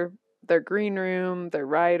share their green room, their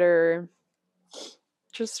rider.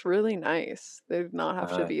 Just really nice. They did not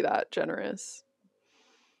have to be that generous.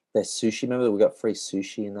 Their sushi, remember we got free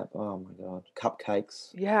sushi in that? Oh my god, cupcakes.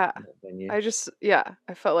 Yeah,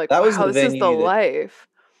 I felt like that was this is the life.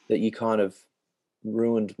 That you kind of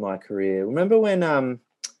ruined my career. Remember when was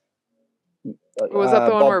that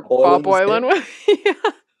the one where Bob Boylan was? Yeah.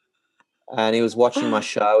 And he was watching my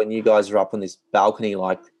show, and you guys were up on this balcony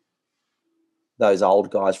like those old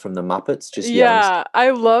guys from the Muppets. Just yeah, I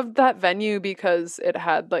loved that venue because it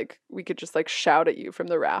had we could just shout at you from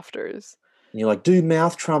the rafters. And you're like, do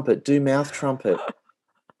mouth trumpet. And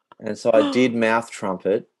so I did mouth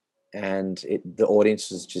trumpet, and the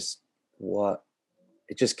audience was just, what?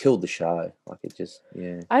 It just killed the show.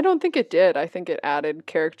 I don't think it did. I think it added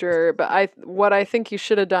character, but what I think you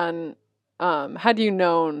should have done, had you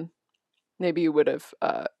known, maybe you would have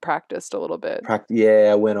practiced a little bit.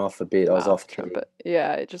 I went off a bit. I was off trumpet.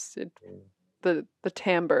 Yeah, the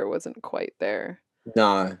timbre wasn't quite there.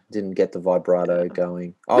 No, didn't get the vibrato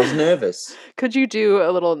going. I was nervous. Could you do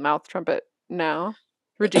a little mouth trumpet now?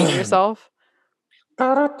 Redeem yourself.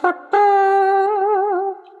 Oh,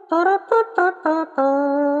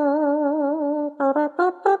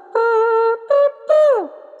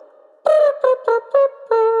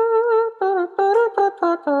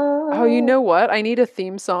 you know what? I need a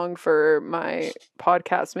theme song for my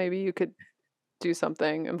podcast. Maybe you could do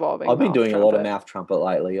something involving. I've been doing a lot of mouth trumpet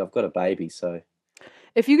lately. I've got a baby, so.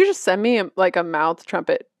 If you could just send me a mouth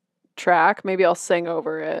trumpet track, maybe I'll sing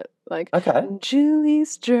over it. Okay.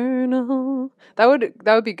 Julie's Journal. That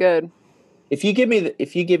would be good. If you give me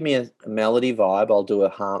a melody vibe, I'll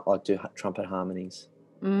do trumpet harmonies.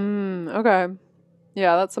 Okay.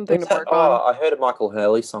 Yeah, that's something to work on. I heard a Michael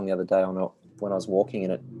Hurley song the other day when I was walking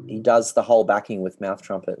in it. He does the whole backing with mouth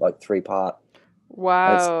trumpet, 3-part.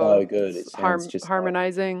 Wow. It's so good. It sounds just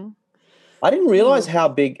harmonizing. I didn't realize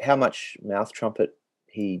how much mouth trumpet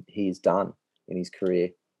he's done in his career.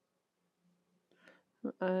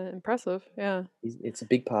 Impressive, yeah. It's a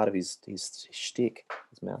big part of his shtick,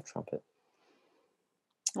 his mouth trumpet.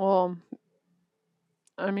 Well,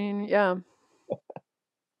 I mean, yeah.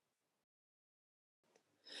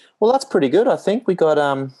 Well, that's pretty good. I think we got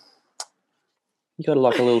you got a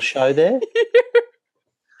little show there.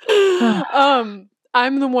 I'm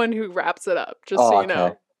the one who wraps it up, just so you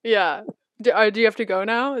know. Yeah. Do you have to go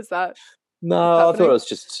now? Is that? No, happening? I thought it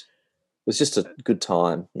was just a good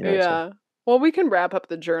time. Yeah. So. Well, we can wrap up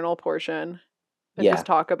the journal portion and just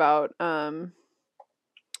talk about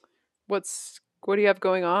what do you have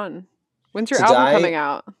going on? When's your album coming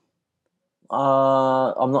out?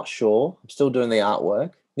 I'm not sure. I'm still doing the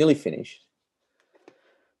artwork. Nearly finished.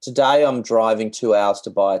 Today I'm driving 2 hours to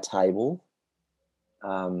buy a table.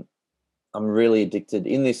 Um, I'm really addicted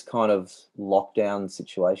in this kind of lockdown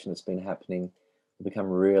situation that's been happening. I've become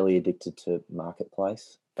really addicted to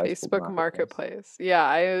Marketplace, Facebook Facebook Marketplace. Marketplace.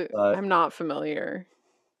 Yeah, So I'm not familiar.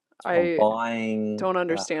 I'm I buying. don't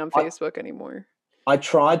understand I Facebook anymore. I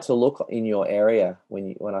tried to look in your area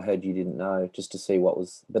when I heard you didn't know, just to see what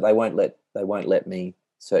was, but they won't let me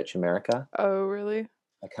search America. Oh, really?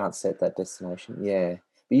 I can't set that destination. Yeah,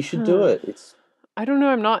 but you should do Huh. it. It's I don't know.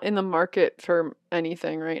 I'm not in the market for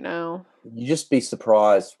anything right now. you just be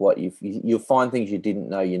surprised what you'll find things you didn't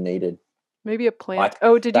know you needed. Maybe a plant. Like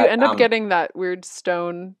Oh, did you that. end up getting that weird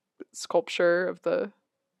stone sculpture of the?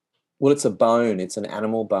 Well, it's a bone. It's an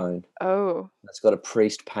animal bone. Oh. It's got a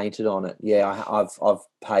priest painted on it. Yeah, I've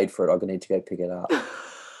paid for it. I need to go pick it up.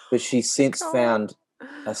 But she's since God. found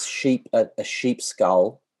a sheep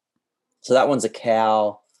skull. So that one's a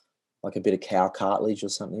cow, like a bit of cow cartilage or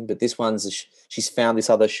something. But this one's she's found this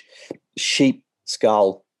other sheep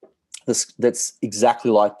skull that's exactly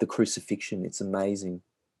like the crucifixion. It's amazing.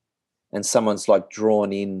 And someone's like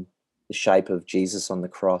drawn in the shape of Jesus on the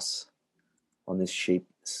cross on this sheep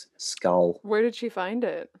skull. Where did she find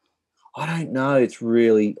it? I don't know. It's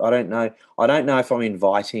really, I don't know. I don't know if I'm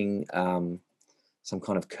inviting some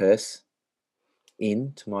kind of curse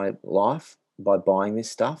into my life by buying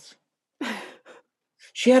this stuff.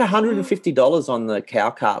 She had $150 on the cow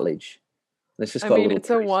cartilage. And it's just I got a mean, little it's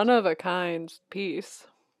a one priest. of a kind piece.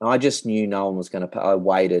 I just knew no one was going to pay. I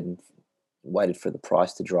waited for the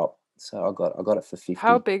price to drop. So I got it for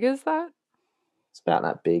How 50. big is that? It's about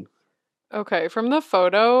that big. Okay, from the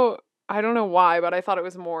photo, I don't know why, but I thought it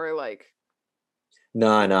was more like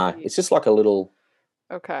No, no. maybe. It's just like a little,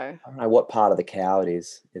 Okay. I don't know what part of the cow it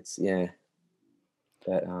is. It's yeah.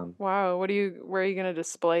 But Wow, where are you gonna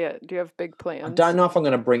display it? Do you have big I plans? don't know if I'm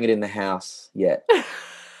going to bring it in the house yet.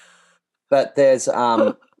 But there's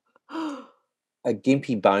a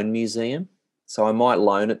Gympie Bone Museum, so I might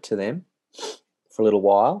loan it to them for a little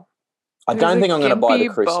while. I There's don't a think I'm going to buy the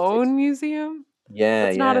Gimpy crucifix. Bone Museum? Yeah,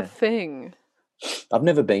 That's not a yeah. thing. I've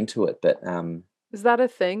never been to it, but Is that a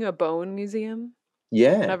thing? A bone museum?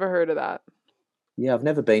 yeah, Never heard of that. yeah. I've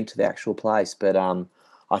never been to the actual place, but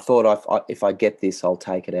I thought if I get this, I'll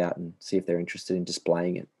take it out and see if they're interested in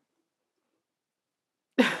displaying it.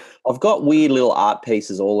 I've got weird little art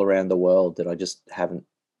pieces all around the world that I just haven't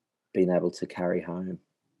been able to carry home.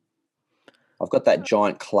 I've got that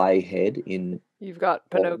giant clay head in You've got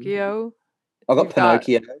Portland. Pinocchio. I've got You've got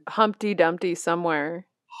Pinocchio. Humpty Dumpty somewhere.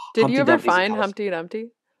 Did you Humpty ever Dumpty's in find Alice. Humpty Dumpty?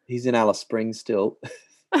 He's in Alice Springs still.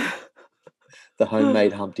 The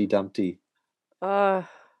homemade Humpty Dumpty. uh,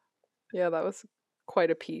 yeah, that was quite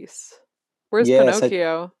a piece. Where's Yeah, so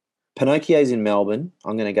Pinocchio? Pinocchio's in Melbourne.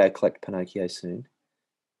 I'm going to go collect Pinocchio soon.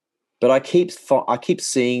 But I keep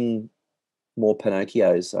seeing more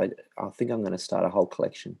Pinocchios. I think I'm going to start a whole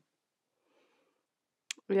collection.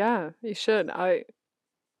 Yeah, you should. I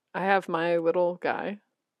have my little guy,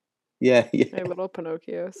 Yeah, yeah. my little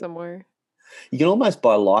Pinocchio somewhere. You can almost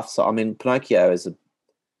buy life size. I mean, Pinocchio as a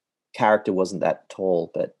character wasn't that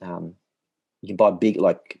tall, but you can buy big,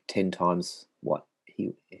 like 10 times what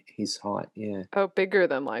his height. Yeah, Oh, bigger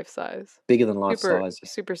than life size. bigger than life Super size.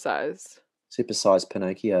 super sized. Supersized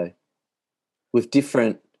Pinocchio with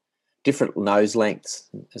different nose lengths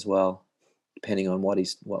as well, depending on what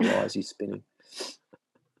wires he's spinning.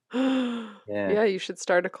 Yeah, Yeah, you should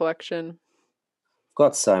start a collection. I've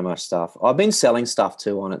got so much stuff. I've been selling stuff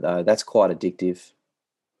too on it though. That's quite addictive.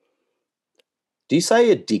 Do you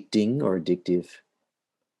say addicting or addictive?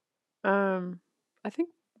 I think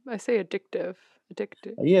I say addictive.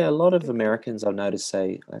 Addictive. Yeah, a lot of Addictive. Americans I've noticed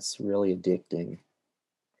say that's really addicting.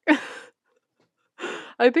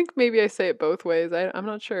 I think maybe I say it both ways. I'm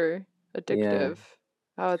not sure. Yeah, Addictive.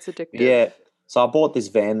 Oh, it's addictive. yeah. So I bought this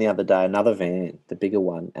van the other day, another van, the bigger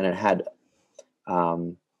one, and it had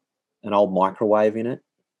um, an old microwave in it.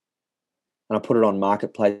 And I put it on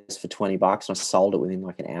Marketplace for $20, and I sold it within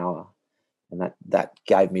like an hour. And that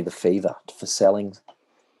gave me the fever for selling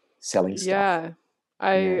stuff. Yeah.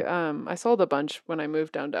 Yeah, I sold a bunch when I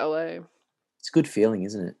moved down to LA. it's a good feeling,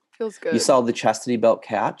 isn't it? Feels You good. sold the chastity belt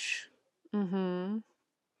couch, Mm-hmm.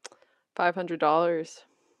 $500.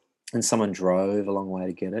 and someone drove a long way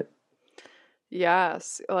to get it.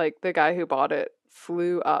 Yes, like the guy who bought it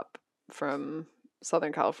flew up from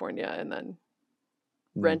Southern California and then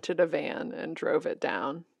Mm. rented a van and drove it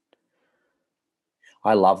down.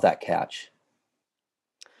 I love that couch.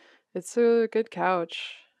 It's a good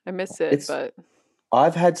couch. I miss it, It's but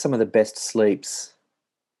I've had some of the best sleeps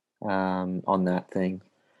on that thing.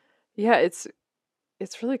 Yeah, it's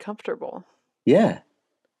really comfortable. Yeah.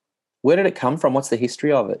 Where did it come from? What's the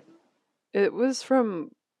history of it? It was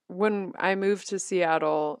from when I moved to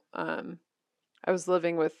Seattle. I was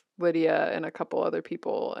living with Lydia and a couple other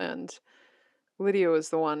people, and Lydia was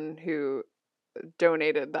the one who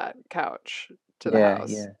donated that couch to the Yeah,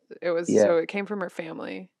 house. yeah, So yeah. it came from her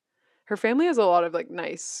family. Her family has a lot of like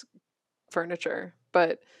nice furniture,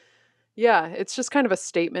 but yeah, it's just kind of a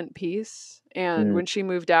statement piece. And Mm, when she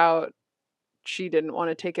moved out, she didn't want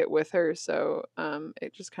to take it with her, so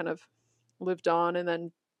it just kind of lived on. And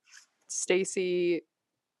then Stacy,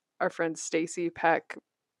 our friend Stacy Peck,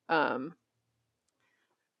 um,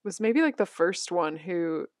 was maybe like the first one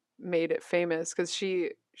who made it famous because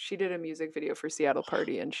she did a music video for Seattle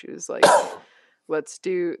Party, and she was like, let's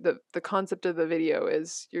do the concept of the video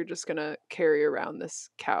is you're just gonna carry around this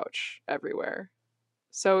couch everywhere.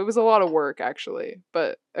 So it was a lot of work actually,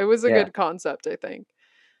 but it was a yeah. good concept, I think.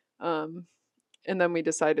 Um, and then we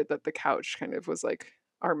decided that the couch kind of was like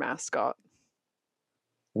our mascot.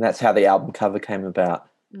 And that's how the album cover came about.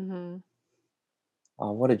 Hmm.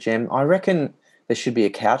 Oh, what a gem. I reckon there should be a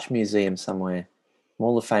couch museum somewhere.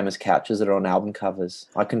 All the famous couches that are on album covers.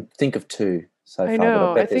 I can think of two so I far, but I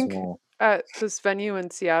know. I bet there's think more. at this venue in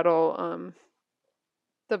Seattle,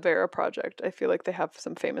 the Vera Project, I feel like they have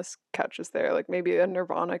some famous couches there, like maybe a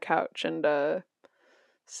Nirvana couch and a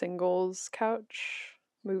Singles couch,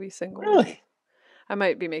 movie Singles. Really? I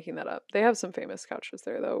might be making that up. They have some famous couches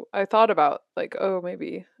there, though. I thought about like, oh,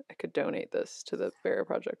 maybe I could donate this to the Vera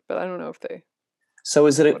Project, but I don't know if they So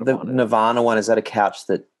is would it have the wanted it. Nirvana one? Is that a couch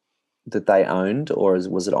that they owned, or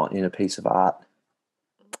was it in a piece of art?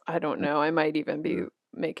 I don't know. I might even be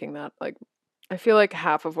making that like. I feel like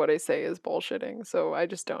half of what I say is bullshitting, so I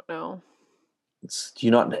just don't know. Do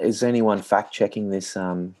you not? Is anyone fact checking this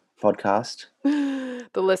podcast?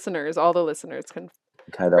 All the listeners can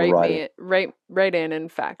Okay, they'll write it. write in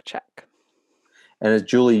and fact check. And is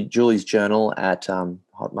Julie's journal at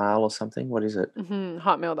Hotmail or something? What is it?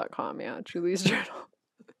 Hotmail.com, yeah, Julie's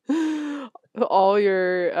journal. all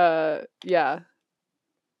your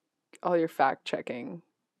all your fact checking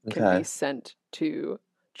can be Okay. sent to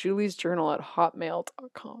Julie's journal at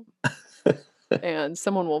hotmail.com, and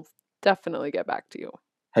someone will definitely get back to you.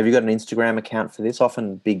 Have you got an Instagram account for this?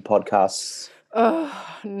 Often big podcasts.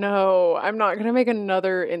 Oh, no, I'm not going to make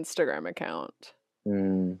another Instagram account.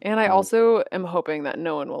 Mm, And I mm. also am hoping that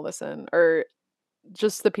no one will listen, or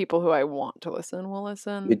just the people who I want to listen will You're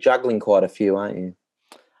listen. juggling quite a few, aren't you?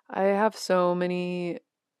 I have so many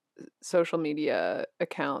social media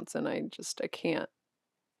accounts, and I can't.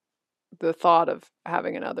 The thought of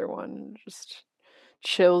having another one just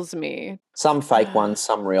chills me. Some fake ones,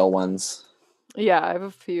 some real ones. Yeah, I have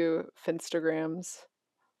a few Finstagrams.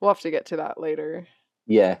 We'll have to get to that later.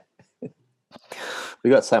 Yeah. We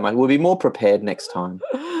got so much. We'll be more prepared next time.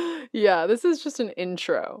 Yeah, this is just an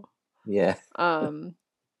intro. Yeah. Um,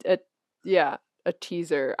 a, yeah, a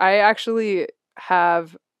teaser. I actually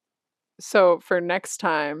have, so for next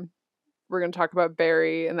time, we're going to talk about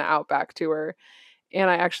Barry and the Outback tour. And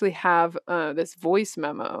I actually have this voice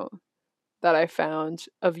memo that I found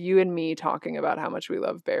of you and me talking about how much we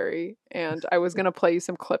love Barry. And I was going to play you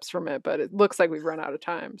some clips from it, but it looks like we've run out of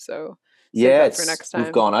time. So save Yeah, that for next we've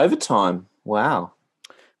time. gone overtime. Wow.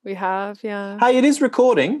 We have, yeah. Hey, it is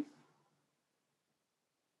recording.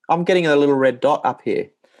 I'm getting a little red dot up here.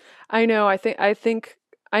 I know.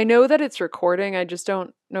 I know that it's recording. I just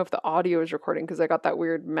don't know if the audio is recording because I got that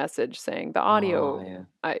weird message saying the audio. Oh,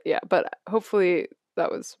 yeah. Yeah, but hopefully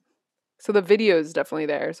that was. So the video is definitely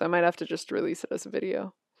there. So I might have to just release it as a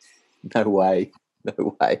video. No way.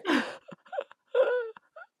 No way.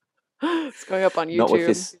 It's going up on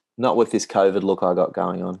YouTube. Not with this COVID look I got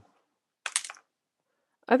going on.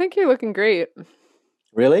 I think you're looking great.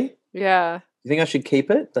 Really? Yeah, You think I should keep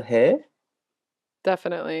it? The hair?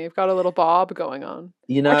 definitely. You've got a little bob going on.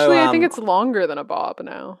 You know, Actually, I think it's longer than a bob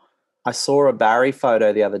now. I saw a Barry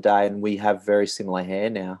photo the other day, and we have very similar hair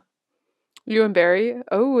now. You and Barry?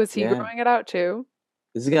 Oh, is he Yeah. growing it out too?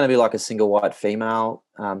 This is going to be like a single white female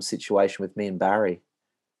situation with me and Barry.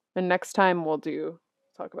 And next time we'll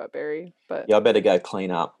talk about Barry. But Yeah, I better go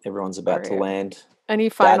clean up. Everyone's about to Alright. land. Any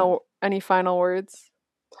final words?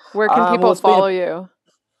 Where can Well, people it's been follow you?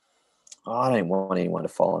 I don't want anyone to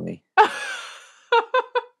follow me.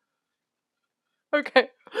 Okay.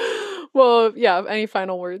 Well, yeah, any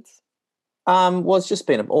final words? Well, it's just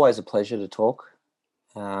been always a pleasure to talk.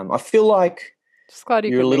 I feel like Just glad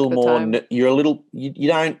you you're a could little make the more. time. You're a little. You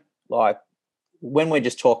don't like when we're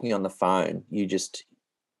just talking on the phone. You're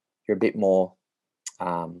a bit more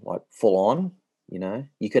like full on. You know,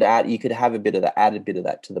 you could have add a bit of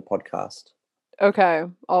that to the podcast. Okay.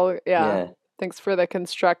 Yeah. Yeah. Thanks for the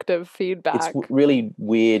constructive feedback. It's really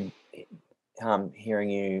weird hearing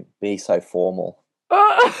you be so formal.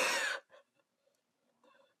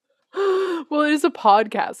 Well, it is a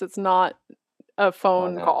podcast. It's not a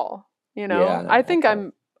phone call, you know? Yeah, I know. I think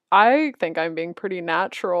Okay. I'm being pretty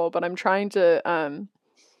natural, but I'm trying to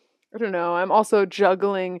I don't know. I'm also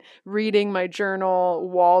juggling reading my journal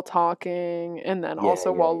while talking, and then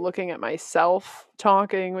also while looking at myself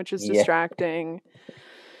talking, which is Yeah. distracting.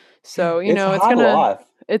 So, It's a it's hard life.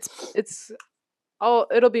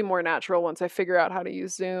 it'll be more natural once I figure out how to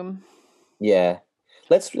use Zoom. Yeah.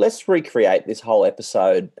 Let's recreate this whole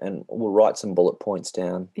episode and we'll write some bullet points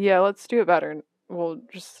down. Yeah, let's do it better. I'll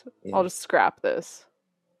just scrap this.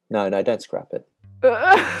 No, don't scrap it.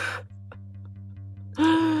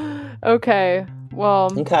 Okay. Well,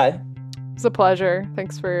 Okay. it's a pleasure.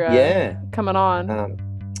 Thanks for coming on.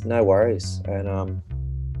 No worries. And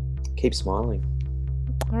keep smiling.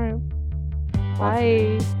 All right.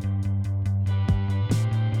 Bye.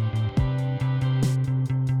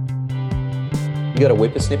 You got a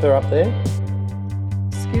whippersnipper up there?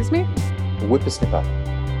 Excuse me? A whippersnipper.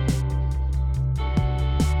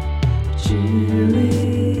 Julie.